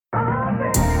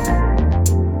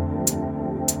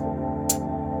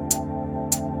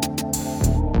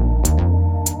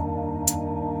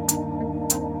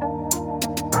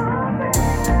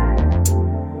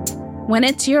When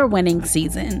it's your winning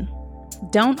season,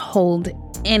 don't hold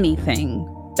anything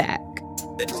back.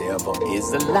 The devil is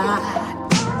a lie.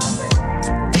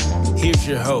 Here's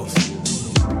your host,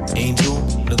 Angel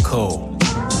Nicole.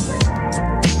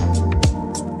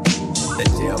 The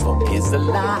devil is a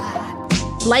lie.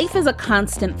 Life is a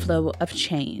constant flow of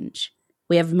change.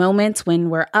 We have moments when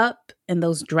we're up, and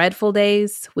those dreadful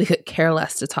days we could care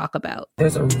less to talk about.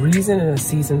 There's a reason and a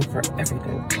season for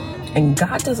everything. And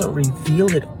God doesn't reveal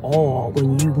it all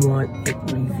when you want it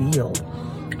revealed.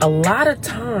 A lot of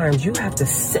times you have to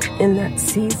sit in that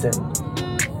season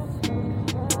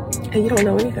and you don't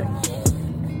know anything.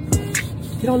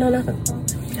 You don't know nothing.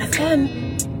 And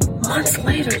then months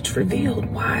later, it's revealed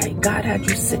why God had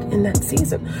you sit in that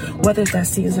season. Whether it's that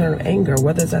season of anger,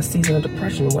 whether it's that season of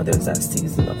depression, whether it's that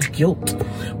season of guilt,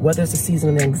 whether it's a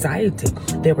season of anxiety,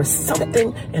 there was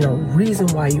something and a reason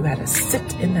why you had to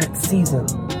sit in that season.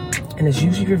 And it's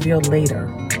usually revealed later.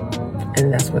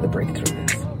 And that's where the breakthrough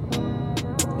is.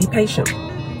 Be patient,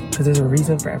 because there's a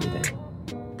reason for everything.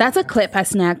 That's a clip I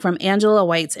snagged from Angela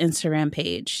White's Instagram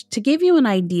page to give you an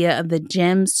idea of the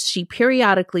gems she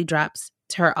periodically drops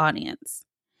to her audience.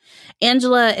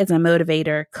 Angela is a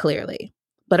motivator, clearly,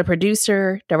 but a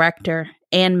producer, director,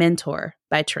 and mentor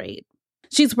by trade.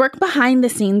 She's worked behind the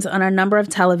scenes on a number of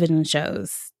television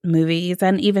shows, movies,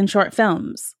 and even short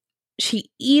films.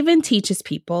 She even teaches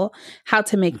people how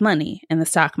to make money in the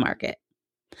stock market.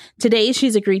 Today,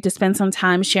 she's agreed to spend some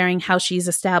time sharing how she's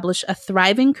established a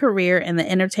thriving career in the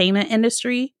entertainment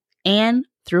industry and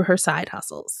through her side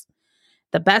hustles.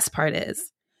 The best part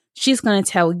is, she's going to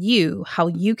tell you how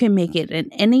you can make it in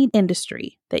any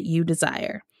industry that you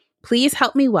desire. Please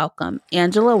help me welcome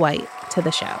Angela White to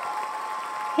the show.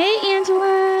 Hey,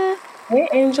 Angela. Hey,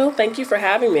 Angel. Thank you for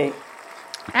having me.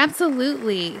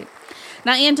 Absolutely.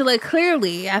 Now, Angela,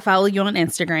 clearly I follow you on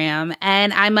Instagram,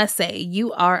 and I must say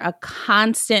you are a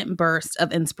constant burst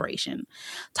of inspiration.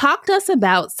 Talk to us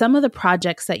about some of the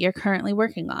projects that you're currently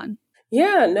working on.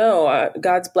 Yeah, no,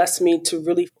 God's blessed me to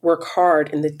really work hard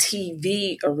in the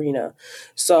TV arena.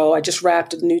 So I just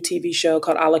wrapped a new TV show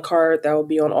called A La Carte that will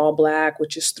be on All Black,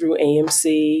 which is through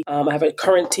AMC. I have a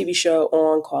current TV show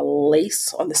on called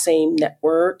Lace on the same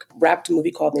network. Wrapped a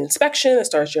movie called The Inspection that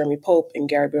stars Jeremy Pope and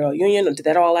Gabrielle Union. I did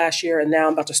that all last year, and now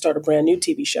I'm about to start a brand new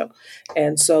TV show.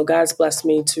 And so God's blessed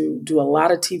me to do a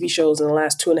lot of TV shows in the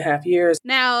last 2.5 years.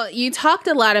 Now, you talked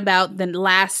a lot about the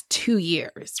last 2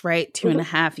 years, right?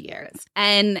 2.5 years.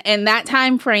 And that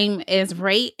time frame is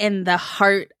right in the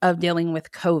heart of dealing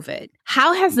with COVID.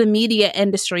 How has the media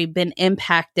industry been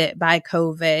impacted by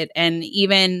COVID and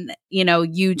even,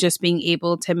 you just being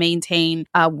able to maintain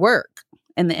work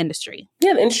in the industry?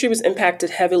 Yeah, the industry was impacted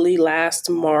heavily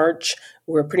last March,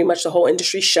 where pretty much the whole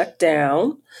industry shut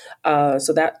down.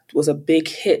 So that was a big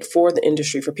hit for the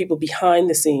industry, for people behind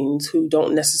the scenes who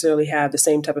don't necessarily have the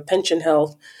same type of pension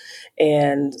health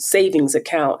and savings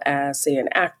account as, say, an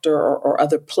actor or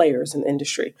other players in the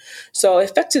industry. So it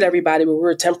affected everybody, but we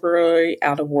were temporarily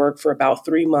out of work for about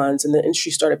 3 months, and the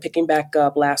industry started picking back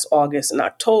up last August and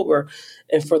October.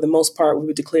 And for the most part, we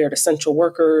were declared essential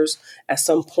workers at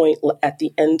some point at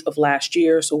the end of last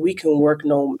year. So we can work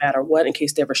no matter what in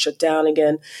case they ever shut down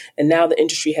again. And now the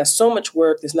industry has so much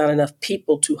work, there's not enough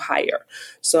people to hire.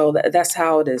 So that's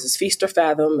how it is. It's feast or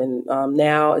fathom. And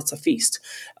now it's a feast.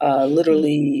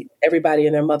 Literally, everybody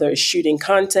and their mother is shooting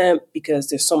content because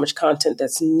there's so much content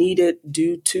that's needed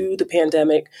due to the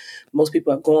pandemic. Most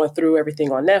people have gone through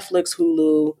everything on Netflix,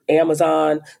 Hulu,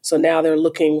 Amazon. So now they're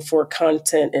looking for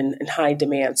content in high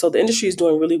demand. So the industry is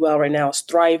doing really well right now. It's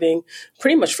thriving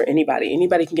pretty much for anybody.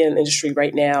 Anybody can get in the industry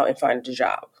right now and find a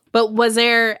job. But was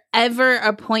there ever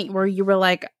a point where you were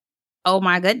like, oh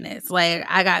my goodness, like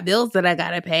I got bills that I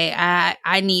got to pay.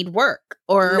 I need work.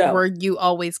 Or No. Were you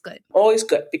always good? Always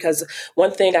good, because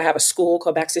one thing, I have a school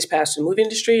called Backstage Pass to the Movie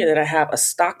Industry, and then I have a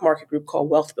stock market group called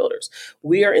Wealth Builders.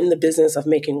 We are in the business of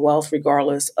making wealth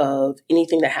regardless of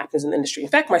anything that happens in the industry. In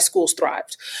fact, my school's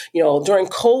thrived. During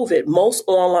COVID, most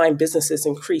online businesses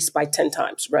increased by 10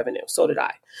 times revenue. So did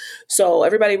I. So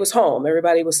everybody was home.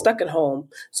 Everybody was stuck at home.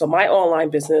 So my online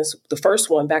business, the first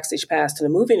one, Backstage Pass to the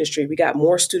Movie Industry, we got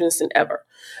more students than ever.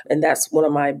 And that's one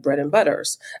of my bread and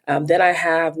butters. Then I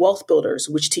have Wealth Builders,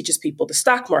 which teaches people the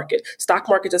stock market. Stock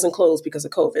market doesn't close because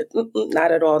of COVID.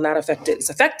 Not at all, not affected.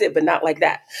 It's affected, but not like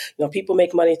that. People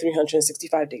make money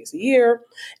 365 days a year.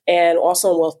 And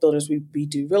also in Wealth Builders, we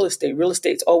do real estate. Real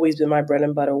estate's always been my bread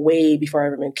and butter way before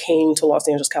I even came to Los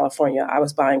Angeles, California. I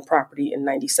was buying property in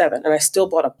 97, and I still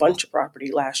bought a bunch of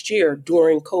property last year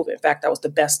during COVID. In fact, that was the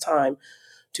best time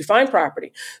to find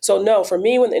property. So no, for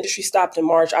me, when the industry stopped in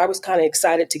March, I was kind of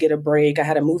excited to get a break. I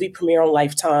had a movie premiere on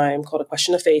Lifetime called A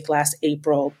Question of Faith last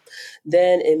April.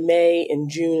 Then in May and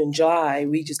June and July,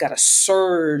 we just got a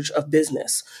surge of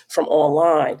business from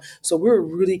online. So we were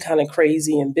really kind of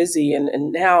crazy and busy. And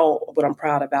now what I'm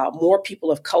proud about, more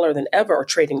people of color than ever are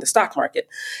trading the stock market.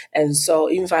 And so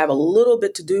even if I have a little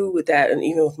bit to do with that, and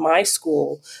even with my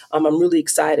school, I'm really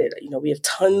excited. We have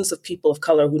tons of people of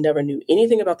color who never knew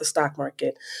anything about the stock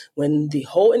market. When the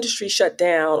whole industry shut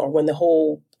down, or when the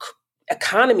whole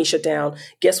economy shut down,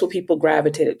 guess what people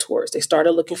gravitated towards? They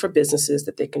started looking for businesses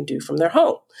that they can do from their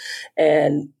home.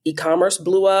 And e-commerce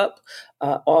blew up.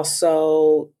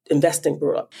 Also, investing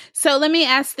blew up. So let me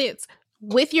ask this.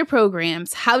 With your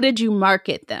programs, how did you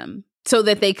market them so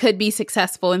that they could be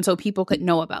successful and so people could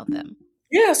know about them?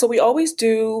 Yeah, so we always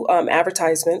do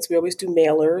advertisements. We always do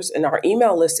mailers, and our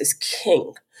email list is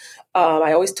king.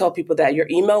 I always tell people that your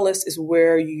email list is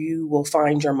where you will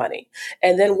find your money.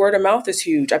 And then word of mouth is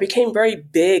huge. I became very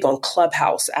big on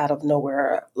Clubhouse out of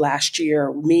nowhere last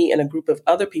year, me and a group of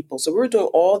other people. So we were doing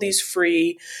all these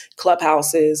free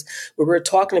Clubhouses where we were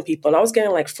talking to people. And I was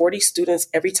getting like 40 students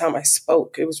every time I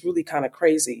spoke. It was really kind of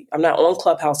crazy. I'm not on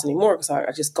Clubhouse anymore because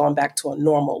I just gone back to a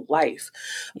normal life.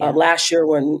 Yeah. Last year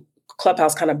when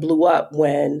Clubhouse kind of blew up,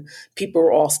 when people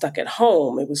were all stuck at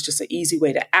home, it was just an easy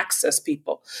way to access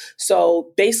people.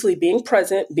 So basically being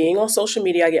present, being on social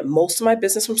media, I get most of my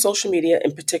business from social media,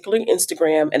 and particularly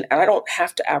Instagram, and I don't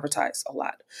have to advertise a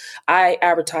lot. I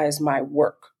advertise my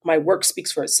work. My work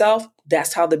speaks for itself.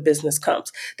 That's how the business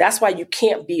comes. That's why you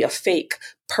can't be a fake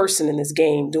person in this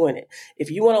game doing it.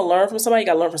 If you want to learn from somebody, you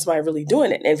got to learn from somebody really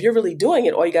doing it. And if you're really doing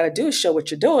it, all you got to do is show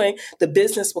what you're doing. The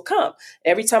business will come.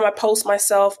 Every time I post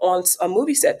myself on a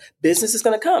movie set, business is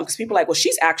going to come because people are like, well,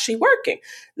 she's actually working.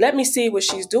 Let me see what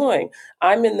she's doing.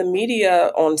 I'm in the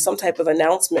media on some type of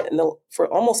announcement for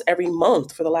almost every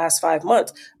month for the last 5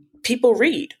 months. People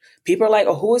read. People are like,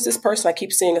 oh, who is this person I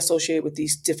keep seeing associated with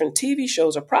these different TV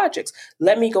shows or projects?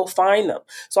 Let me go find them.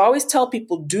 So I always tell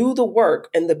people, do the work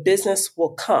and the business will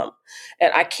come.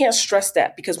 And I can't stress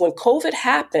that, because when COVID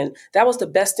happened, that was the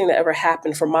best thing that ever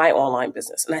happened for my online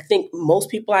business. And I think most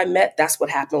people I met, that's what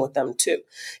happened with them too.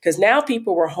 Because now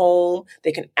people were home,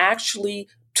 they can actually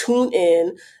tune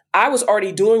in. I was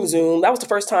already doing Zoom. That was the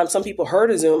first time some people heard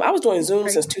of Zoom. I was doing Zoom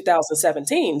since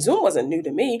 2017. Zoom wasn't new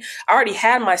to me. I already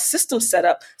had my system set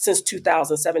up since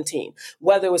 2017,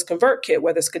 whether it was ConvertKit,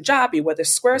 whether it's Kajabi, whether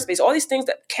it's Squarespace, all these things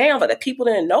that Canva that people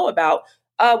didn't know about.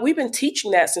 We've been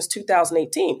teaching that since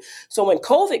 2018. So when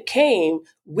COVID came,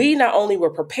 we not only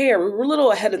were prepared, we were a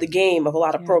little ahead of the game of a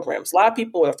lot of programs. A lot of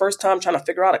people were the first time trying to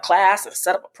figure out a class and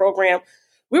set up a program.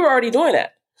 We were already doing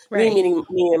that. Right. Meaning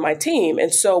me and my team.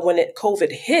 And so when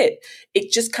COVID hit,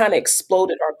 it just kind of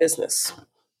exploded our business.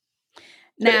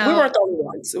 Now, we weren't the only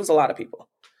ones. It was a lot of people.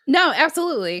 No,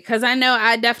 absolutely. Because I know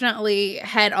I definitely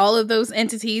had all of those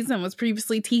entities and was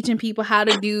previously teaching people how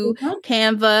to do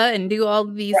Canva and do all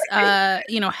of these, have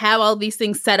all these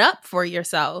things set up for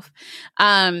yourself.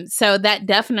 So that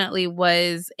definitely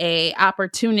was a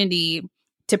opportunity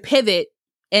to pivot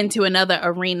into another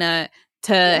arena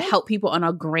to help people on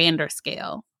a grander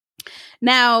scale.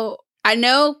 Now, I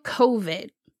know COVID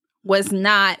was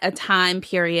not a time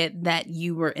period that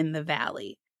you were in the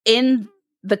Valley. In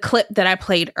the clip that I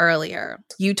played earlier,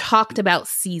 you talked about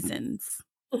seasons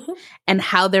and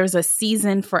how there's a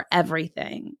season for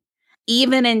everything.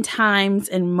 Even in times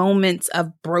and moments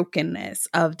of brokenness,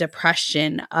 of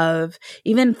depression, of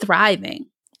even thriving,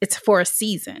 it's for a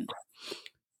season.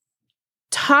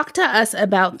 Talk to us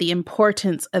about the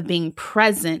importance of being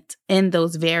present in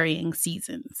those varying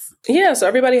seasons. Yeah, so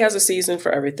everybody has a season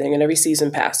for everything, and every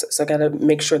season passes. I got to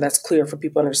make sure that's clear for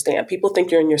people to understand. People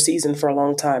think you're in your season for a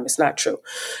long time. It's not true.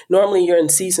 Normally, you're in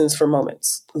seasons for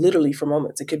moments, literally for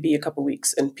moments. It could be a couple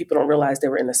weeks, and people don't realize they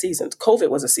were in a season. COVID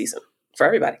was a season for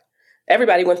everybody.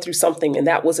 Everybody went through something, and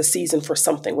that was a season for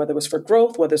something, whether it was for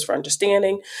growth, whether it's for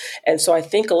understanding. And so I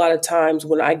think a lot of times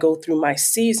when I go through my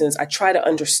seasons, I try to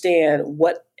understand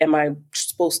what am I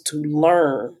supposed to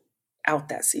learn out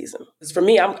that season. Because for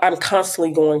me, I'm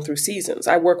constantly going through seasons.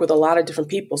 I work with a lot of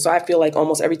different people. So I feel like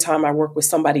almost every time I work with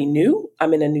somebody new,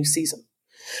 I'm in a new season.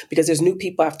 Because there's new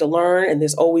people I have to learn, and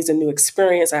there's always a new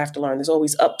experience I have to learn. There's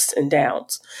always ups and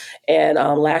downs. And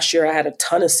last year I had a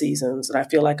ton of seasons, and I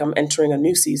feel like I'm entering a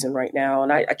new season right now.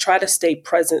 And I try to stay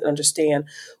present and understand,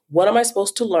 what am I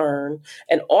supposed to learn?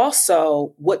 And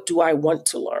also, what do I want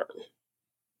to learn?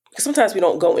 Because sometimes we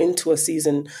don't go into a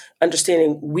season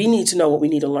understanding we need to know what we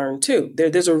need to learn too.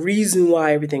 There's a reason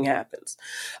why everything happens.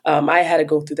 I had to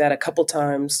go through that a couple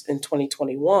times in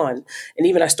 2021. And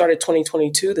even I started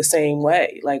 2022 the same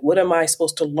way. Like, what am I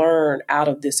supposed to learn out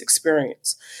of this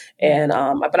experience? And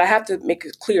but I have to make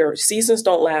it clear, seasons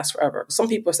don't last forever. Some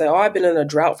people say, oh, I've been in a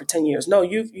drought for 10 years. No,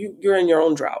 you're in your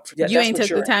own drought. You ain't took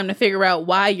the time to figure out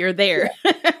why you're there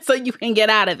so you can get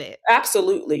out of it.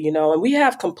 Absolutely. And we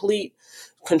have complete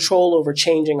control over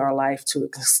changing our life to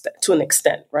an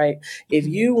extent, right? If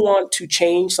you want to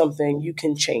change something, you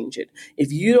can change it.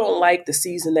 If you don't like the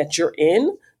season that you're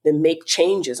in, then make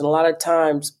changes. And a lot of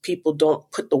times people don't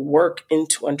put the work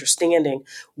into understanding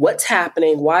what's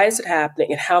happening, why is it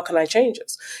happening, and how can I change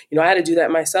this? I had to do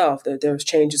that myself. There was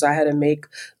changes I had to make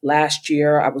last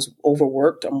year. I was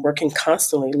overworked. I'm working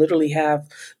constantly, literally have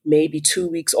maybe 2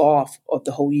 weeks off of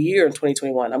the whole year in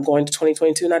 2021. I'm going to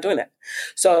 2022 not doing that.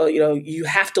 So, you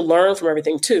have to learn from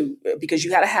everything too, because you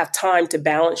got to have time to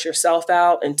balance yourself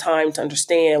out and time to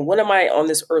understand, what am I on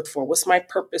this earth for? What's my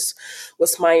purpose?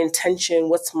 What's my intention?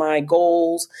 What's my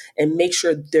goals? And make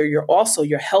sure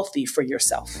you're healthy for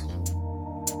yourself.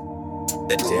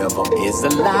 The devil is a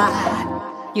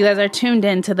lie. You guys are tuned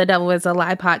in to the Devil is a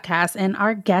Lie podcast, and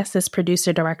our guest is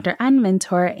producer, director, and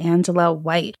mentor, Angela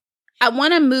White. I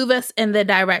want to move us in the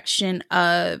direction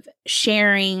of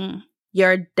sharing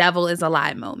your devil is a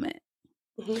lie moment.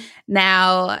 Mm-hmm.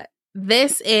 Now,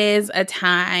 this is a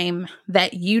time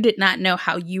that you did not know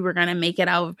how you were going to make it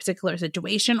out of a particular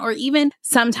situation, or even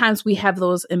sometimes we have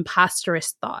those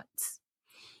imposterous thoughts.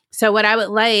 So what I would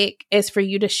like is for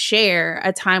you to share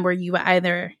a time where you were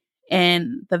either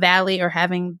in the valley or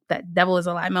having that devil is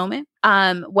a lie moment,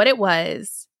 what it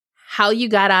was, how you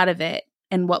got out of it,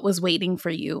 and what was waiting for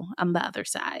you on the other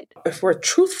side. If we're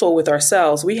truthful with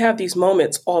ourselves, we have these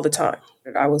moments all the time.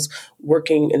 I was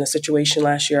working in a situation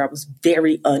last year. I was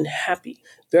very unhappy,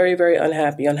 very, very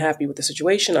unhappy with the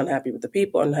situation, unhappy with the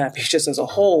people, unhappy just as a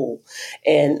whole,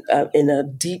 and in a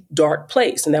deep, dark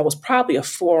place. And that was probably a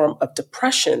form of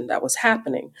depression that was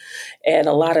happening. And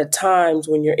a lot of times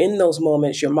when you're in those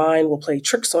moments, your mind will play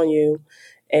tricks on you.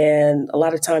 And a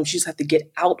lot of times you just have to get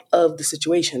out of the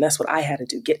situation. That's what I had to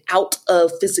do, get out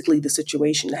of physically the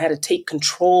situation. I had to take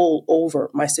control over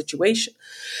my situation.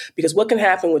 Because what can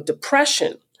happen with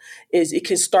depression is it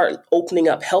can start opening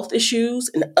up health issues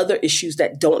and other issues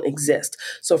that don't exist.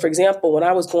 So for example, when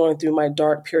I was going through my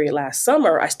dark period last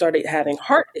summer, I started having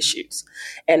heart issues.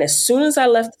 And as soon as I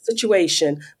left the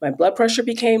situation, my blood pressure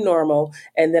became normal.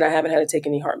 And then I haven't had to take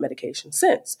any heart medication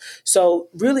since. So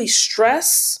really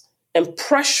stress and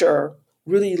pressure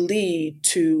really lead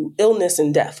to illness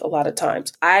and death a lot of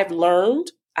times. I've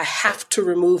learned I have to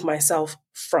remove myself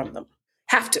from them.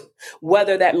 Have to.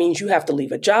 Whether that means you have to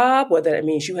leave a job, whether that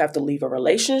means you have to leave a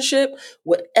relationship,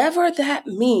 whatever that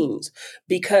means,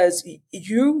 because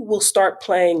you will start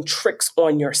playing tricks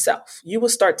on yourself. You will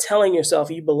start telling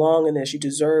yourself you belong in this, you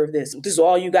deserve this, this is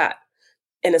all you got.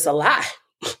 And it's a lie.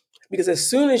 Because as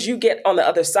soon as you get on the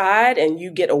other side and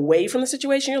you get away from the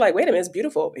situation, you're like, wait a minute, it's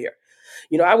beautiful over here.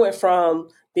 I went from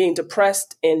being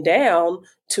depressed and down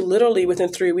to literally within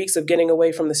 3 weeks of getting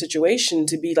away from the situation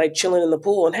to be like chilling in the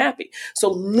pool and happy. So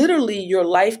literally your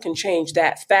life can change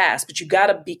that fast, but you got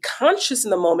to be conscious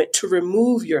in the moment to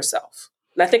remove yourself.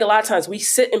 And I think a lot of times we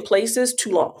sit in places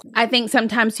too long. I think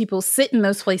sometimes people sit in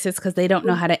those places because they don't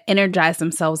know how to energize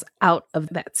themselves out of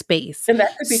that space. And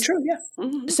that could be true, yeah.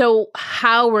 Mm-hmm. So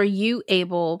how were you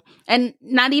able, and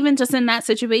not even just in that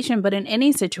situation, but in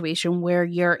any situation where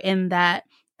you're in that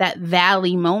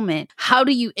valley moment, how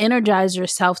do you energize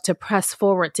yourself to press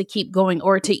forward, to keep going,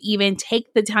 or to even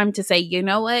take the time to say, you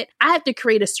know what, I have to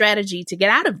create a strategy to get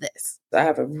out of this? I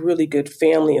have a really good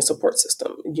family and support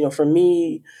system. For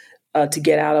me, to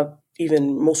get out of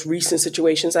even most recent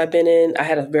situations I've been in, I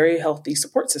had a very healthy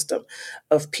support system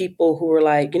of people who were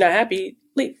like, you're not happy,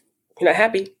 leave. You're not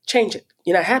happy, change it.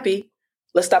 You're not happy,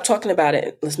 let's stop talking about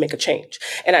it. Let's make a change.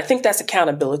 And I think that's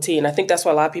accountability. And I think that's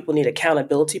why a lot of people need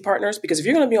accountability partners, because if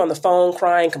you're going to be on the phone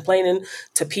crying, complaining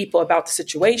to people about the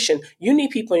situation, you need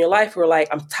people in your life who are like,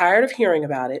 I'm tired of hearing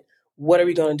about it. What are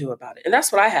we going to do about it? And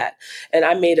that's what I had. And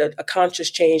I made a conscious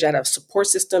change. I had a support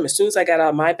system. As soon as I got out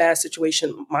of my bad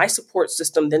situation, my support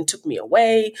system then took me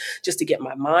away just to get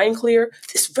my mind clear.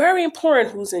 It's very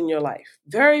important who's in your life.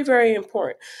 Very, very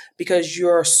important, because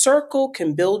your circle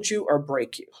can build you or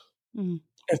break you. Mm.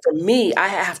 And for me, I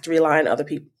have to rely on other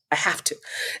people. I have to.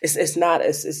 It's not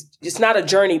a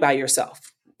journey by yourself.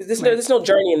 There's no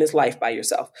journey in this life by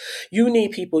yourself. You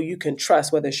need people you can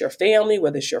trust, whether it's your family,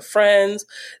 whether it's your friends,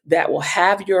 that will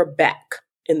have your back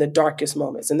in the darkest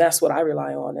moments. And that's what I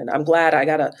rely on. And I'm glad I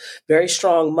got a very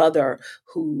strong mother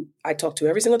who I talk to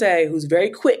every single day, who's very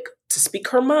quick to speak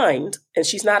her mind. And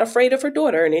she's not afraid of her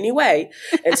daughter in any way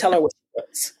and tell her what she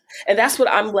wants. And that's what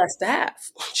I'm blessed to have.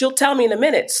 She'll tell me in a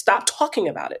minute, stop talking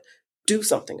about it. Do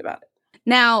something about it.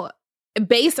 Now,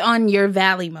 based on your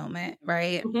Valley moment,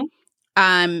 right?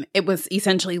 Mm-hmm. It was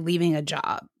essentially leaving a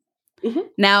job. Mm-hmm.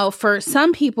 Now, for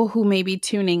some people who may be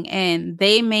tuning in,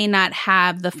 they may not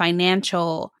have the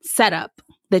financial setup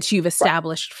that you've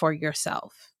established for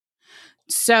yourself.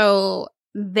 So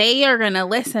they are going to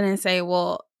listen and say,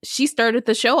 well, she started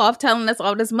the show off telling us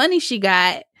all this money she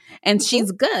got and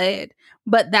she's good,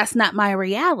 but that's not my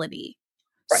reality.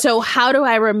 Right. So how do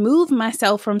I remove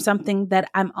myself from something that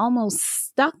I'm almost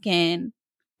stuck in,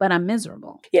 but I'm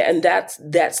miserable? Yeah, and that's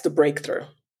the breakthrough.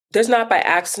 There's not by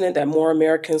accident that more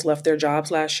Americans left their jobs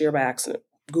last year by accident.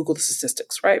 Google the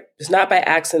statistics, right? It's not by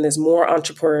accident there's more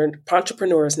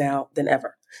entrepreneurs now than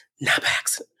ever. Not by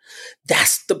accident.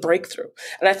 That's the breakthrough.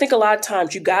 And I think a lot of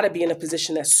times you got to be in a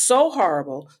position that's so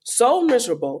horrible, so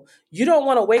miserable, you don't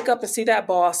want to wake up and see that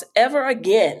boss ever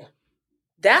again.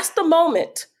 That's the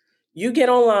moment you get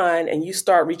online and you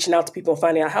start reaching out to people and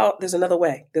finding out how there's another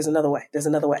way, there's another way, there's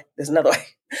another way, there's another way.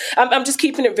 I'm just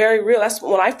keeping it very real. That's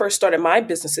when I first started my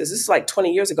businesses. This is like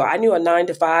 20 years ago. I knew a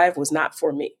 9-to-5 was not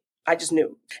for me. I just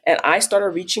knew. And I started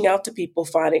reaching out to people,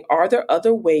 finding, are there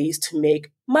other ways to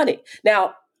make money?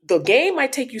 Now, the game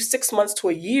might take you 6 months to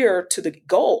a year to the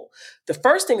goal. The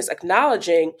first thing is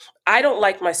acknowledging, I don't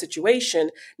like my situation.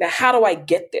 Now, how do I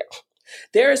get there?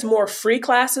 There is more free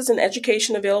classes and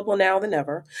education available now than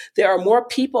ever. There are more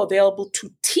people available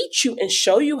to teach you and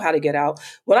show you how to get out.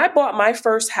 When I bought my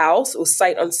first house, it was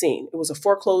sight unseen. It was a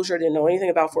foreclosure. I didn't know anything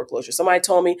about foreclosure. Somebody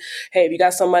told me, hey, if you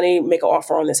got some money, make an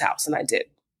offer on this house. And I did.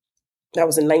 That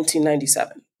was in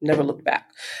 1997. Never looked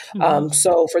back. Mm-hmm.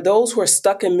 So for those who are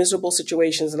stuck in miserable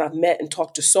situations, and I've met and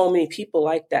talked to so many people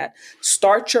like that,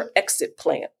 start your exit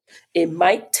plan. It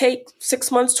might take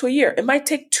 6 months to a year. It might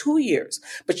take 2 years,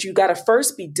 but you got to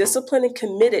first be disciplined and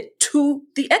committed to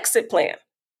the exit plan.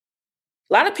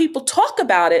 A lot of people talk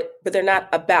about it, but they're not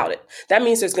about it. That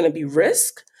means there's going to be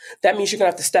risk. That means you're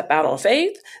going to have to step out on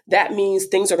faith. That means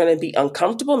things are going to be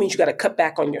uncomfortable. It means you got to cut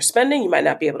back on your spending. You might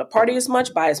not be able to party as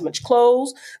much, buy as much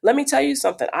clothes. Let me tell you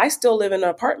something. I still live in an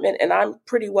apartment and I'm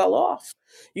pretty well off.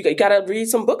 You got to read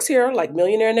some books here, like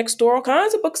Millionaire Next Door, all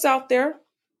kinds of books out there.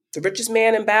 The Richest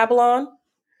Man in Babylon.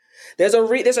 There's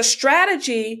a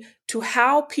strategy to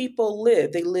how people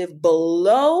live. They live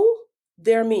below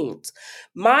their means.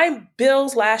 My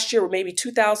bills last year were maybe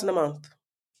 $2,000 a month.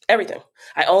 Everything.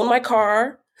 I own my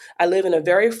car. I live in a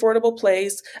very affordable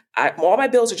place. All my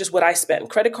bills are just what I spend,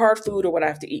 credit card, food, or what I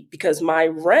have to eat, because my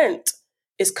rent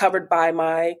is covered by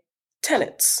my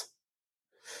tenants.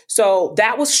 So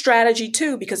that was strategy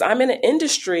too, because I'm in an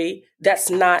industry that's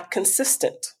not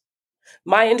consistent.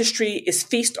 My industry is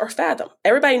feast or fathom.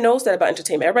 Everybody knows that about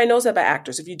entertainment. Everybody knows that about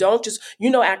actors. If you don't,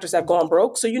 actors have gone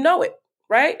broke, so you know it,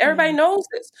 right? Everybody knows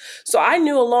this. So I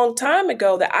knew a long time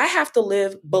ago that I have to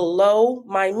live below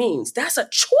my means. That's a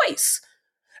choice.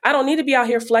 I don't need to be out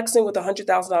here flexing with a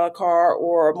 $100,000 car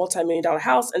or a multi-million-dollar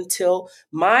house until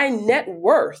my net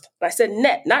worth, and I said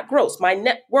net, not gross, my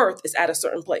net worth is at a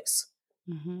certain place.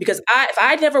 Mm-hmm. Because if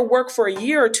I never work for a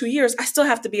year or 2 years, I still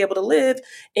have to be able to live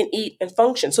and eat and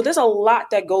function. So there's a lot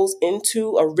that goes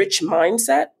into a rich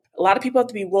mindset. A lot of people have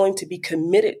to be willing to be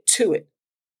committed to it.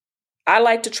 I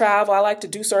like to travel. I like to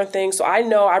do certain things. So I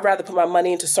know I'd rather put my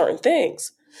money into certain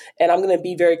things. And I'm going to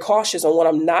be very cautious on what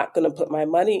I'm not going to put my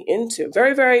money into.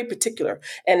 Very, very particular.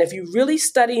 And if you really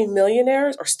study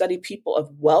millionaires or study people of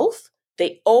wealth,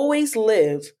 they always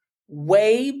live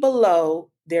way below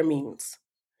their means.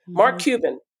 Mark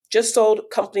Cuban just sold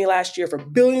a company last year for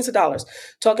billions of dollars,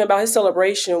 talking about his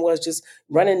celebration was just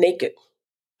running naked.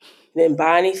 He didn't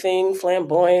buy anything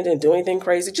flamboyant and do anything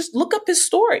crazy. Just look up his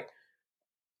story.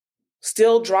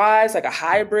 Still drives like a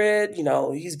hybrid.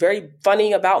 He's very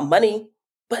funny about money.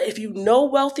 But if you know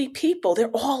wealthy people, they're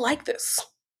all like this.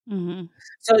 Mm-hmm.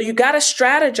 So you got to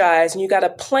strategize and you got to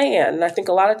plan. And I think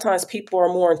a lot of times people are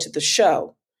more into the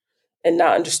show and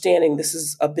not understanding this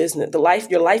is a business.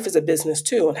 Your life is a business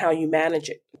too, and how you manage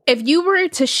it. If you were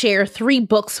to share 3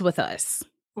 books with us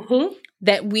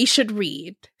that we should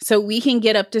read so we can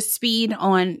get up to speed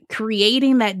on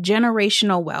creating that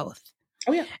generational wealth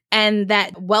and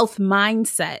that wealth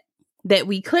mindset that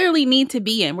we clearly need to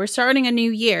be in. We're starting a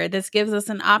new year. This gives us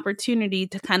an opportunity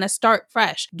to kind of start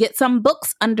fresh, get some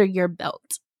books under your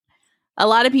belt. A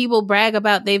lot of people brag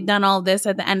about they've done all this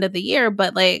at the end of the year,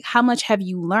 but how much have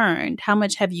you learned? How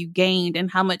much have you gained? And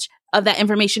how much of that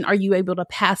information are you able to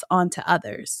pass on to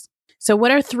others? So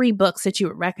what are 3 books that you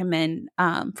would recommend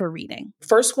for reading?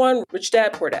 First one, Rich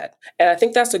Dad, Poor Dad. And I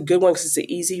think that's a good one because it's an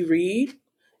easy read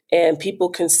and people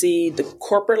can see the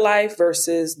corporate life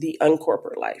versus the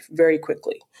uncorporate life very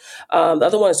quickly. The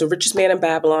other one is The Richest Man in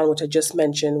Babylon, which I just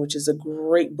mentioned, which is a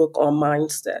great book on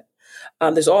mindset.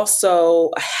 There's also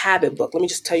a habit book. Let me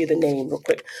just tell you the name real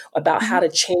quick about how to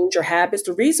change your habits.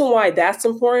 The reason why that's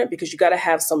important, because you got to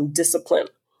have some discipline.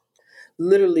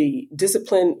 Literally,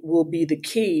 discipline will be the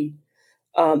key.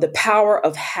 The Power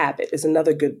of Habit is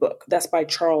another good book. That's by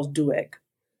Charles Duhigg.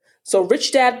 So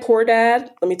Rich Dad, Poor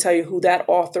Dad, let me tell you who that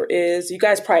author is. You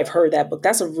guys probably have heard that book.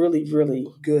 That's a really, really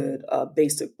good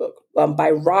basic book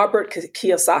by Robert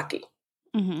Kiyosaki.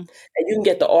 Mm-hmm. And you can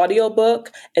get the audio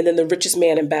book and then The Richest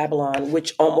Man in Babylon,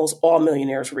 which almost all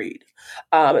millionaires read.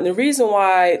 And the reason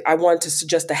why I wanted to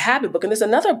suggest the habit book, and there's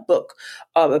another book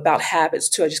about habits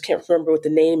too. I just can't remember what the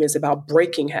name is, about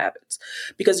breaking habits,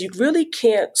 because you really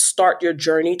can't start your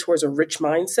journey towards a rich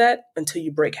mindset until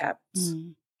you break habits.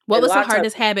 Mm. What was the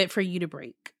hardest habit for you to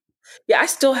break? Yeah, I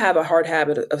still have a hard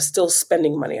habit of still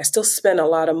spending money. I still spend a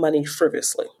lot of money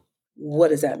frivolously. What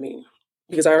does that mean?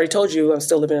 Because I already told you I'm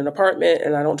still living in an apartment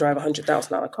and I don't drive a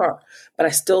 $100,000 car, but I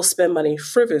still spend money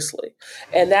frivolously.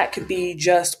 And that could be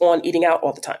just on eating out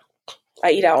all the time.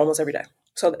 I eat out almost every day.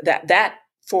 So that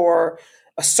for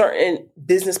a certain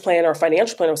business plan or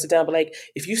financial plan, I would sit down, but like,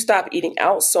 if you stop eating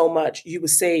out so much, you would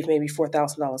save maybe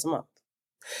 $4,000 a month.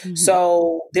 Mm-hmm.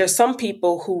 So there's some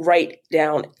people who write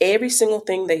down every single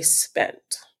thing they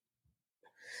spent.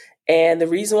 And the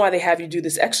reason why they have you do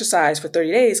this exercise for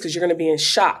 30 days, because you're going to be in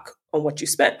shock on what you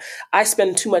spent. I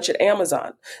spend too much at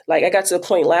Amazon. Like, I got to the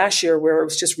point last year where it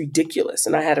was just ridiculous.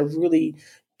 And I had to really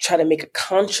try to make a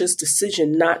conscious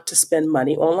decision not to spend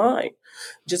money online,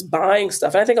 just buying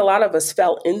stuff. And I think a lot of us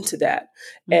fell into that.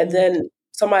 Mm-hmm. And then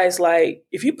somebody's like,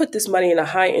 if you put this money in a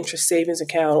high interest savings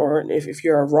account, or if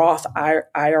you're a Roth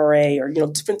IRA, or,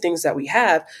 different things that we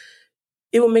have,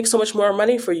 it will make so much more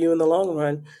money for you in the long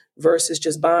run versus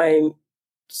just buying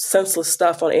senseless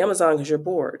stuff on Amazon because you're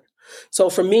bored. So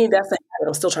for me, that's the habit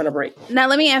I'm still trying to break. Now,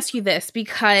 let me ask you this,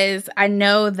 because I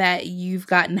know that you've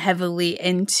gotten heavily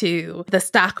into the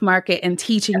stock market and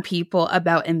teaching people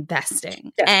about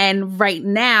investing. Yes. And right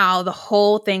now, the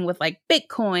whole thing with like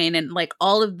Bitcoin and like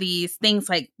all of these things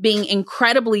like being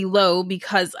incredibly low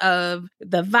because of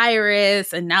the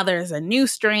virus. And now there's a new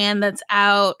strand that's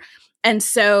out. And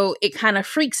so it kind of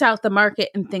freaks out the market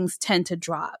and things tend to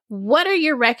drop. What are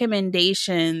your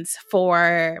recommendations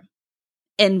for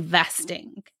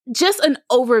investing? Just an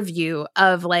overview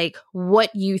of like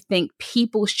what you think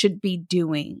people should be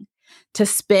doing to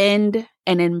spend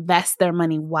and invest their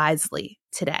money wisely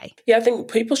today. Yeah, I think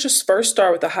people should first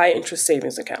start with a high interest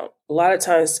savings account. A lot of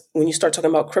times when you start talking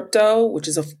about crypto, which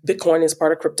is Bitcoin is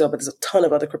part of crypto, but there's a ton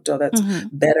of other crypto that's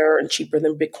better and cheaper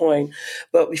than Bitcoin.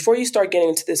 But before you start getting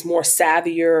into this more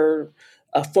savvier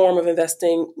form of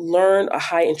investing, learn a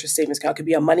high interest savings account. It could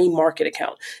be a money market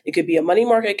account. It could be a money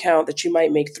market account that you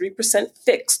might make 3%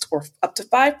 fixed or up to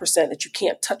 5% that you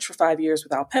can't touch for 5 years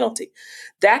without penalty.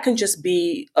 That can just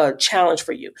be a challenge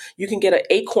for you. You can get an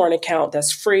Acorn account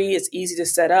that's free. It's easy to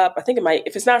set up. I think it might,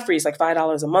 if it's not free, it's like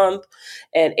 $5 a month,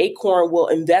 and Acorn will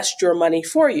invest your money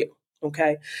for you.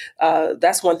 Okay.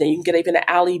 That's one thing. You can get even an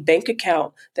Ally bank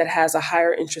account that has a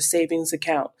higher interest savings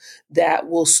account that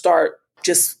will start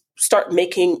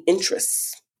making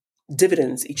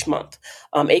dividends each month.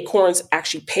 Acorns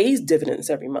actually pays dividends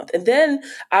every month. And then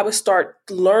I would start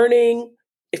learning,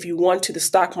 if you want to, the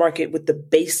stock market with the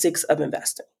basics of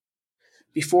investing.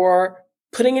 Before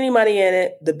putting any money in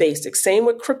it, the basics. Same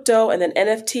with crypto, and then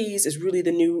NFTs is really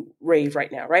the new rave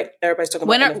right now, right? Everybody's talking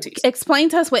about NFTs. Explain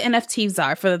to us what NFTs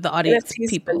are for the audience. NFTs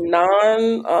people. Are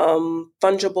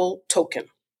non-fungible token.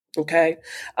 Okay.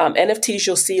 NFTs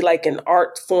you'll see like in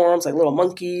art forms, like little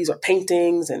monkeys or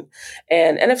paintings, and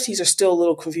NFTs are still a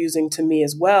little confusing to me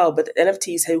as well, but the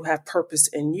NFTs who have purpose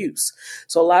and use.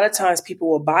 So a lot of times people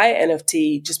will buy an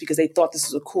NFT just because they thought this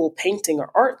was a cool painting or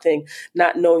art thing,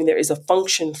 not knowing there is a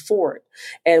function for it.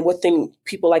 And what thing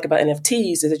people like about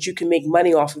NFTs is that you can make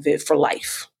money off of it for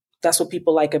life. That's what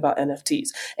people like about NFTs.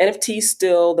 NFTs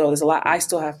still, though, there's a lot I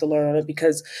still have to learn on it,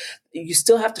 because you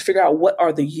still have to figure out what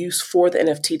are the use for the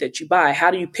NFT that you buy. How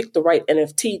do you pick the right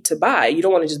NFT to buy? You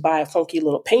don't want to just buy a funky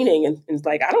little painting and it's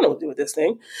like, I don't know what to do with this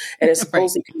thing. And it's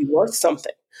supposedly can be worth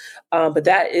something. But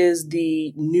that is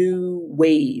the new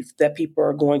wave that people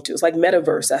are going to. It's like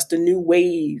metaverse. That's the new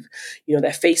wave,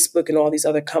 that Facebook and all these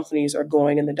other companies are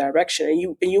going in the direction.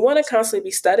 And you want to constantly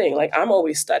be studying. Like, I'm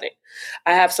always studying.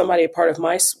 I have somebody, a part of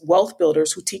my Wealth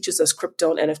Builders, who teaches us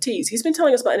crypto and NFTs. He's been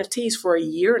telling us about NFTs for a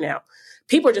year now.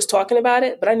 People are just talking about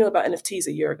it, but I knew about NFTs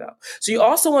a year ago. So you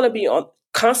also want to be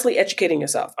constantly educating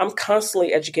yourself. I'm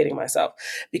constantly educating myself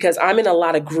because I'm in a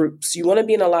lot of groups. You want to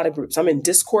be in a lot of groups. I'm in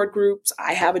Discord groups.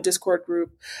 I have a Discord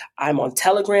group. I'm on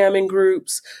Telegram in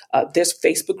groups. There's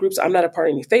Facebook groups. I'm not a part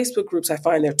of any Facebook groups. I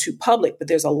find they're too public, but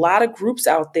there's a lot of groups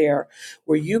out there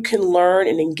where you can learn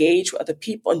and engage with other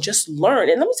people and just learn.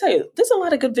 And let me tell you, there's a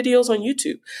lot of good videos on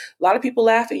YouTube. A lot of people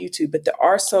laugh at YouTube, but there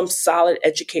are some solid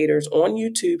educators on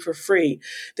YouTube for free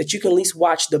that you can at least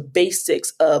watch the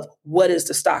basics of what is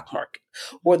the stock market.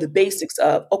 Or the basics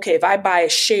of, okay, if I buy a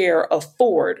share of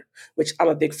Ford, which I'm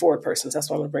a big Ford person, so that's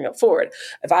why I'm going to bring up Ford.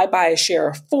 If I buy a share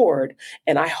of Ford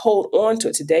and I hold on to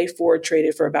it today, Ford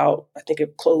traded for about, I think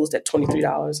it closed at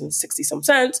 $23.60 some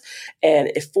cents. And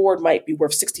if Ford might be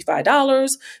worth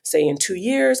 $65, say in 2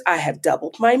 years, I have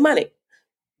doubled my money.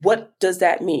 What does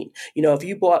that mean? If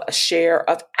you bought a share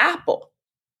of Apple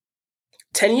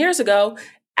 10 years ago,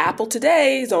 Apple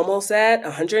today is almost at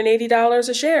 $180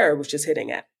 a share, which is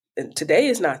hitting at. And today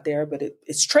is not there, but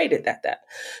it's traded at that.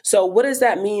 So what does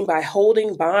that mean by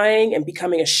holding, buying, and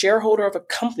becoming a shareholder of a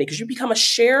company? Because you become a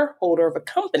shareholder of a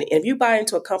company. And if you buy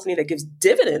into a company that gives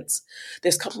dividends,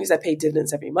 there's companies that pay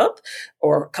dividends every month,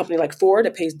 or a company like Ford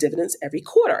that pays dividends every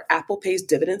quarter. Apple pays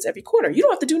dividends every quarter. You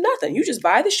don't have to do nothing. You just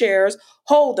buy the shares,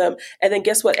 hold them, and then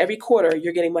guess what? Every quarter,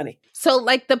 you're getting money. So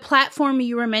like the platform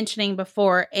you were mentioning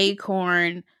before,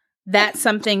 Acorn, that's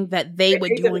something that they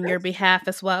would do on your behalf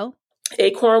as well?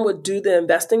 Acorn would do the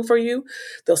investing for you.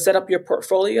 They'll set up your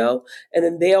portfolio and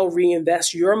then they'll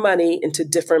reinvest your money into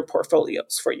different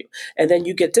portfolios for you. And then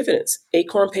you get dividends.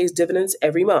 Acorn pays dividends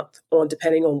every month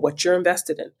depending on what you're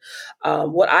invested in.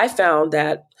 What I found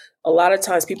that a lot of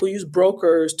times people use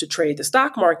brokers to trade the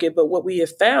stock market, but what we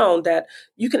have found that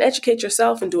you can educate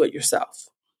yourself and do it yourself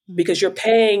because you're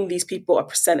paying these people a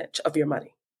percentage of your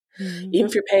money. Mm-hmm. Even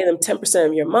if you're paying them 10%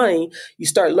 of your money, you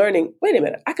start learning, wait a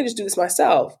minute, I can just do this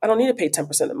myself. I don't need to pay 10%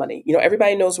 of the money.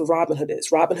 Everybody knows what Robinhood is.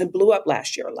 Robinhood blew up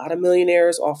last year. A lot of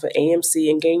millionaires off of AMC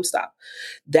and GameStop.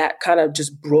 That kind of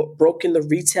just broke in the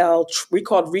retail, we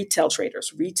called retail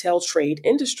traders, retail trade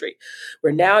industry,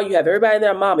 where now you have everybody and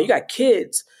their mama. You got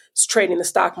kids trading the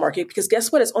stock market because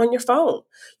guess what? It's on your phone.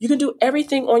 You can do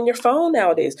everything on your phone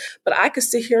nowadays. But I could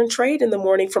sit here and trade in the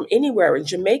morning from anywhere in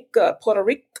Jamaica, Puerto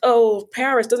Rico,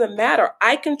 Paris, doesn't matter.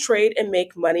 I can trade and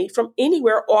make money from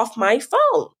anywhere off my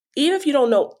phone. Even if you don't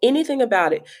know anything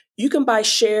about it, you can buy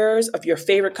shares of your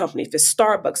favorite company. If it's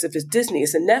Starbucks, if it's Disney,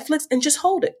 it's a Netflix, and just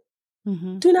hold it.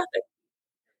 Mm-hmm. Do nothing.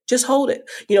 Just hold it.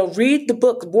 Read the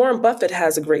book. Warren Buffett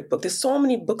has a great book. There's so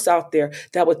many books out there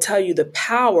that will tell you the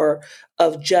power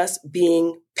of just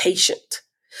being patient.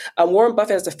 Warren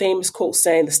Buffett has a famous quote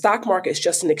saying, the stock market is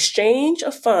just an exchange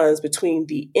of funds between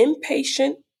the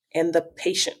impatient and the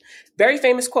patient. Very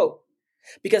famous quote.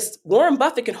 Because Warren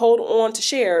Buffett can hold on to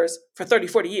shares for 30,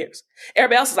 40 years.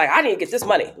 Everybody else is like, I need to get this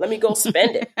money. Let me go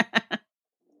spend it.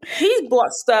 He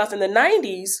bought stuff in the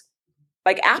 90s,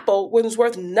 like Apple, when it was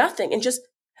worth nothing and just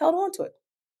held on to it.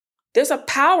 There's a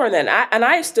power in that. And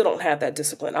I still don't have that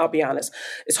discipline. I'll be honest.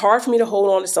 It's hard for me to hold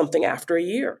on to something after a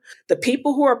year. The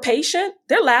people who are patient,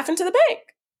 they're laughing to the bank.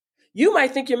 You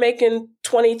might think you're making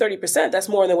 20, 30%. That's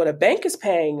more than what a bank is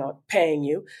paying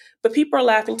you. But people are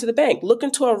laughing to the bank. Look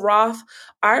into a Roth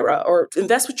IRA or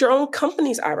invest with your own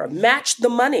company's IRA. Match the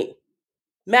money.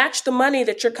 Match the money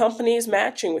that your company is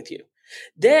matching with you.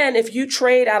 Then if you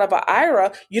trade out of an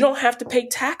IRA, you don't have to pay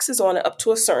taxes on it up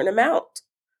to a certain amount.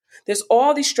 There's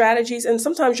all these strategies, and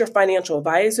sometimes your financial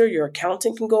advisor, your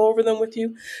accountant can go over them with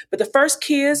you. But the first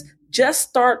key is just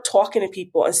start talking to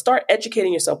people and start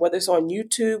educating yourself, whether it's on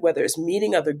YouTube, whether it's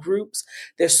meeting other groups.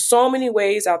 There's so many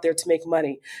ways out there to make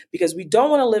money because we don't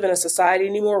want to live in a society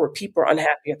anymore where people are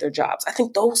unhappy at their jobs. I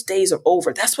think those days are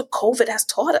over. That's what COVID has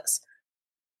taught us.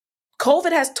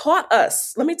 COVID has taught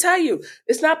us, let me tell you,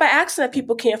 it's not by accident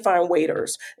people can't find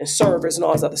waiters and servers and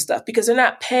all this other stuff because they're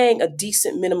not paying a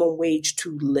decent minimum wage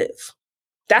to live.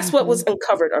 That's what was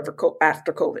uncovered after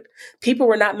COVID. People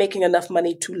were not making enough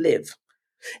money to live.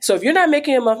 So if you're not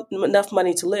making enough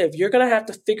money to live, you're going to have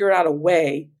to figure out a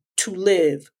way to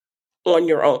live on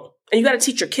your own. And you got to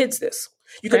teach your kids this.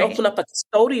 You can open up a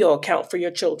custodial account for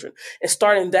your children and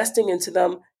start investing into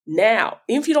them now.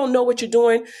 Even if you don't know what you're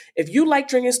doing, if you like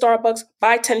drinking Starbucks,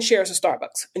 buy 10 shares of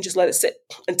Starbucks and just let it sit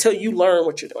until you learn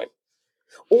what you're doing.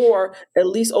 Or at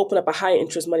least open up a high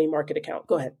interest money market account.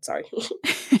 Go ahead. Sorry.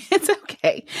 It's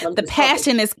okay. The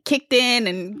passion is kicked in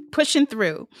and pushing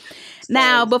through.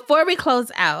 Now, before we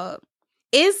close out,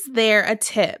 is there a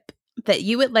tip that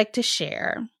you would like to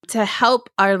share to help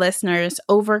our listeners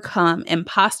overcome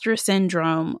imposter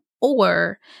syndrome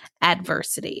or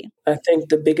adversity? I think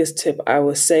the biggest tip I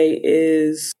would say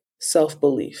is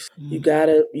Self-belief. You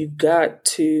got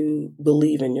to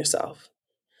believe in yourself.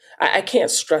 I can't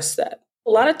stress that.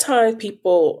 A lot of times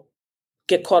people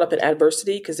get caught up in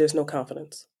adversity because there's no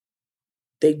confidence.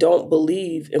 They don't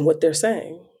believe in what they're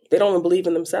saying. They don't even believe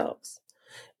in themselves.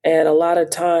 And a lot of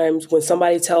times when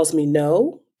somebody tells me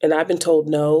no, and I've been told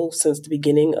no since the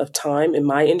beginning of time in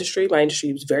my industry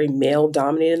was very male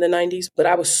dominated in the 90s, but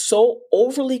I was so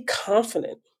overly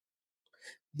confident,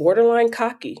 borderline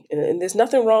cocky. And there's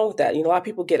nothing wrong with that. A lot of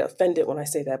people get offended when I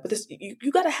say that, but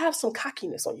you got to have some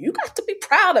cockiness on you. You got to be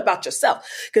proud about yourself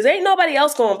because ain't nobody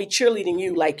else going to be cheerleading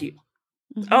you like you.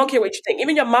 Mm-hmm. I don't care what you think.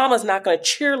 Even your mama's not going to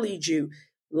cheerlead you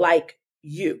like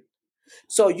you.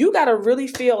 So you got to really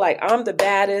feel like I'm the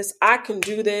baddest. I can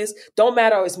do this. Don't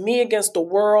matter. It's me against the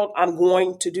world. I'm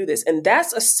going to do this. And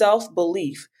that's a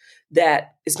self-belief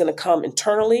that is going to come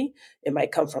internally. It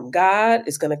might come from God.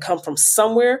 It's going to come from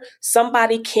somewhere.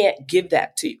 Somebody can't give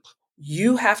that to you.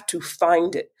 You have to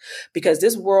find it because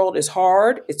this world is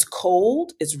hard. It's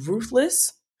cold. It's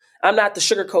ruthless. I'm not the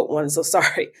sugarcoat one. So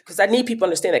sorry, because I need people to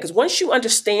understand that. Because once you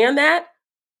understand that,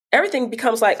 everything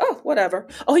becomes like, oh, whatever.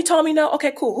 Oh, he told me no.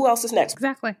 Okay, cool. Who else is next?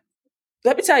 Exactly.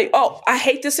 Let me tell you, oh, I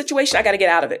hate this situation. I got to get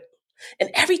out of it. And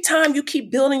every time you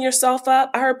keep building yourself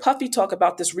up, I heard Puffy talk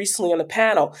about this recently on a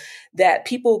panel, that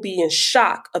people will be in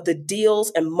shock of the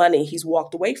deals and money he's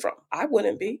walked away from. I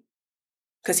wouldn't be.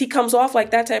 Because he comes off like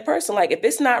that type of person. Like, if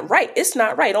it's not right, it's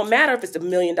not right. It don't matter if it's $1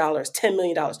 million, $10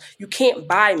 million. You can't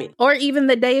buy me. Or even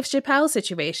the Dave Chappelle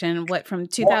situation, from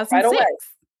 2006? Right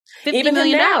 $50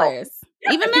 million.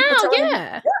 Yeah, even now,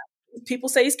 yeah. People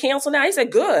say he's canceled now. He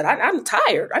said, good, I'm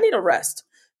tired. I need a rest.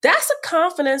 That's a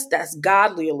confidence that's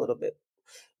godly a little bit.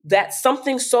 That's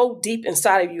something so deep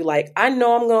inside of you. Like, I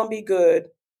know I'm going to be good.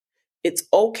 It's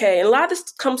okay. And a lot of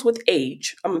this comes with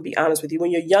age. I'm going to be honest with you. When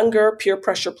you're younger, peer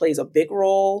pressure plays a big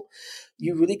role.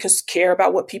 You really care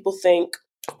about what people think.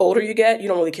 Older you get, you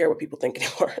don't really care what people think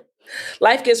anymore.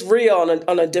 Life gets real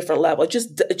on a different level. It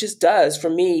just does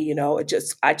for me.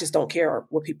 I just don't care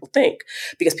what people think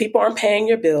because people aren't paying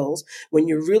your bills. When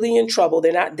you're really in trouble,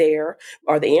 they're not there.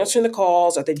 Are they answering the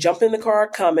calls? Are they jumping in the car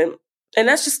coming? And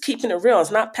that's just keeping it real. It's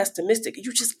not pessimistic.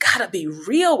 You just got to be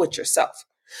real with yourself.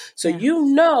 So at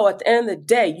the end of the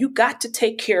day, you got to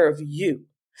take care of you.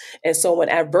 And so when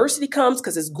adversity comes,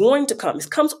 because it's going to come, it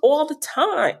comes all the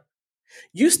time.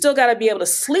 You still got to be able to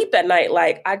sleep at night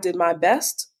like, I did my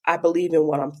best. I believe in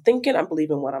what I'm thinking. I believe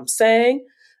in what I'm saying.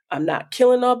 I'm not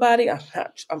killing nobody.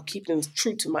 I'm keeping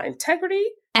true to my integrity.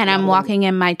 And I'm walking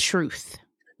in my truth.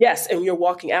 Yes, and you're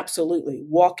walking, absolutely.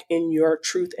 Walk in your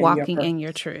truth. Walking in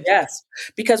your truth. Yes,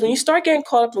 because when you start getting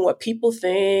caught up in what people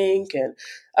think, and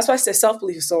that's why I say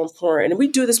self-belief is so important. And we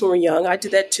do this when we're young. I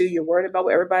did that too. You're worried about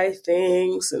what everybody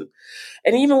thinks and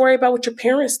even worry about what your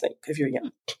parents think if you're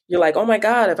young. You're like, oh my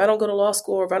God, if I don't go to law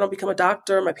school or if I don't become a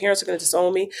doctor, my parents are going to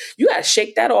disown me. You got to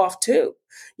shake that off too.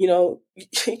 You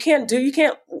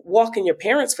can't walk in your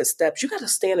parents' footsteps. You got to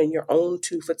stand in your own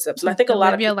two footsteps. And I think a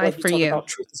lot of people life for you. About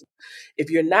truth. If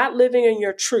you're not living in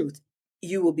your truth,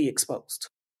 you will be exposed.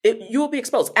 You will be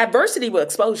exposed. Adversity will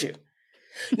expose you.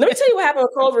 Let me tell you what happened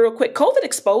with COVID real quick. COVID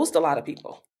exposed a lot of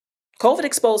people. COVID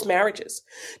exposed marriages.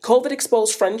 COVID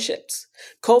exposed friendships.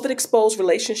 COVID exposed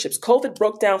relationships. COVID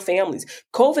broke down families.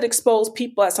 COVID exposed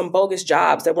people at some bogus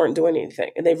jobs that weren't doing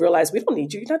anything. And they realized, we don't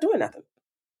need you. You're not doing nothing.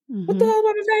 Mm-hmm. What the hell am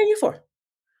I paying you for?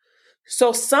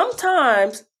 So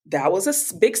sometimes that was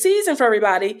a big season for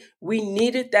everybody. We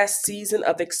needed that season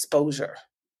of exposure.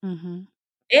 Mm-hmm.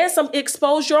 And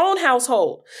expose your own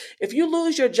household. If you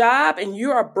lose your job and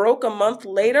you are broke a month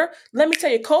later, let me tell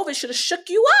you, COVID should have shook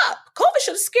you up. COVID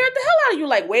should have scared the hell out of you.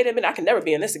 Like, wait a minute, I can never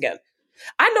be in this again.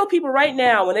 I know people right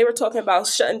now, when they were talking about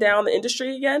shutting down the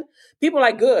industry again, people are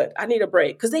like, good, I need a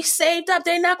break. Because they saved up.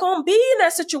 They're not going to be in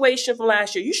that situation from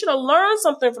last year. You should have learned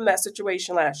something from that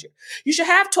situation last year. You should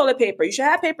have toilet paper. You should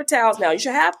have paper towels now. You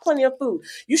should have plenty of food.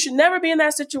 You should never be in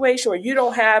that situation where you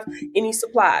don't have any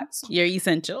supplies. Your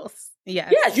essentials.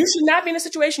 Yes. Yeah, you should not be in a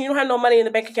situation you don't have no money in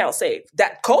the bank account saved.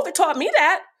 That COVID taught me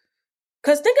that.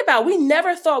 Because think about it, we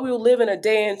never thought we would live in a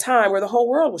day and time where the whole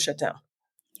world was shut down.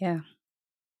 Yeah.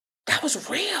 That was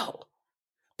real.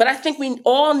 But I think we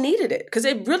all needed it because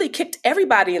it really kicked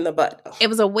everybody in the butt. It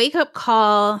was a wake-up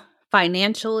call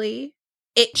financially.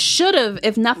 It should have,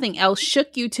 if nothing else,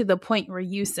 shook you to the point where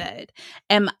you said,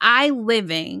 am I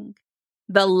living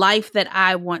the life that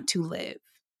I want to live?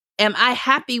 Am I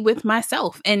happy with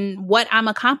myself and what I'm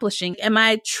accomplishing? Am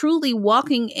I truly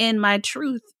walking in my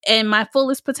truth and my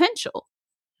fullest potential?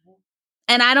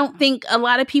 And I don't think a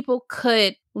lot of people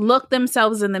could look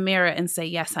themselves in the mirror and say,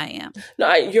 yes, I am.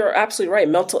 No, you're absolutely right.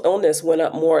 Mental illness went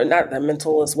up more. Not that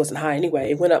mental illness wasn't high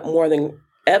anyway. It went up more than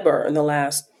ever in the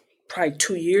last probably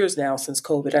 2 years now since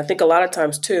COVID. I think a lot of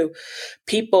times too,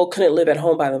 people couldn't live at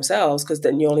home by themselves because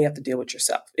then you only have to deal with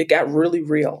yourself. It got really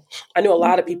real. I knew a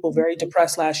lot of people very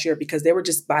depressed last year because they were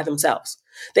just by themselves.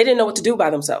 They didn't know what to do by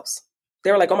themselves.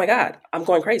 They were like, oh my God, I'm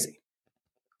going crazy.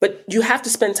 But you have to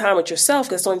spend time with yourself.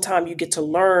 That's the only time you get to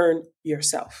learn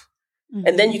yourself. Mm-hmm.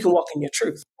 And then you can walk in your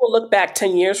truth. We'll look back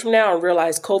 10 years from now and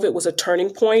realize COVID was a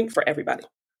turning point for everybody.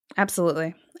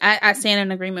 Absolutely. I stand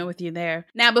in agreement with you there.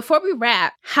 Now, before we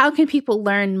wrap, how can people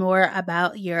learn more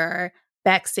about your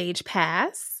Backstage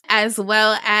Pass, as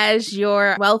well as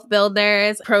your Wealth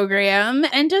Builders program,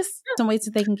 and just some ways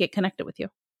that they can get connected with you?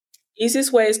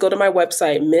 Easiest way is go to my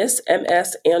website,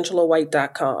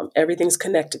 msmsangela.white.com. Everything's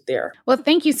connected there. Well,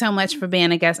 thank you so much for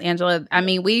being a guest, Angela. I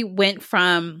mean, we went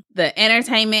from the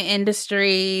entertainment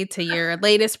industry to your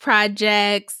latest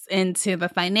projects into the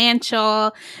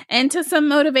financial and to some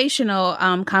motivational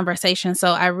conversations.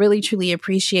 So I really, truly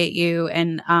appreciate you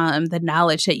and the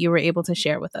knowledge that you were able to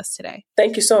share with us today.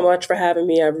 Thank you so much for having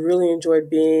me. I've really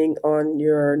enjoyed being on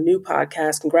your new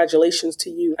podcast. Congratulations to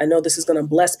you. I know this is going to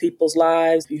bless people's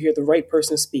lives. If you hear the right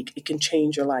person speak, it can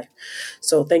change your life.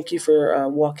 So thank you for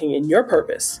walking in your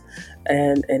purpose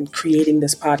and creating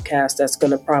this podcast that's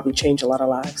going to probably change a lot of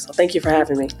lives. So thank you for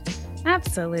having me.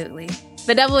 Absolutely.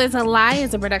 The Devil is a Lie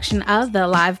is a production of the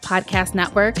Live Podcast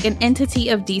Network, an entity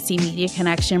of DC Media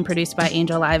Connection, produced by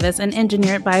Angel Livas and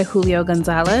engineered by Julio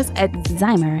Gonzalez at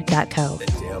Zymer.co. The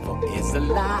devil is a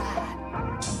lie.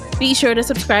 Be sure to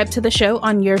subscribe to the show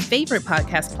on your favorite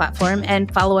podcast platform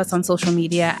and follow us on social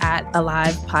media at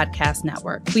Alive Podcast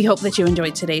Network. We hope that you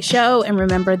enjoyed today's show, and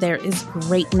remember, there is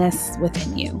greatness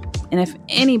within you. And if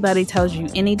anybody tells you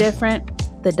any different,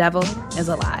 the devil is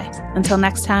a lie. Until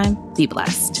next time, be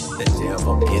blessed. The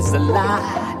devil is a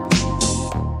lie.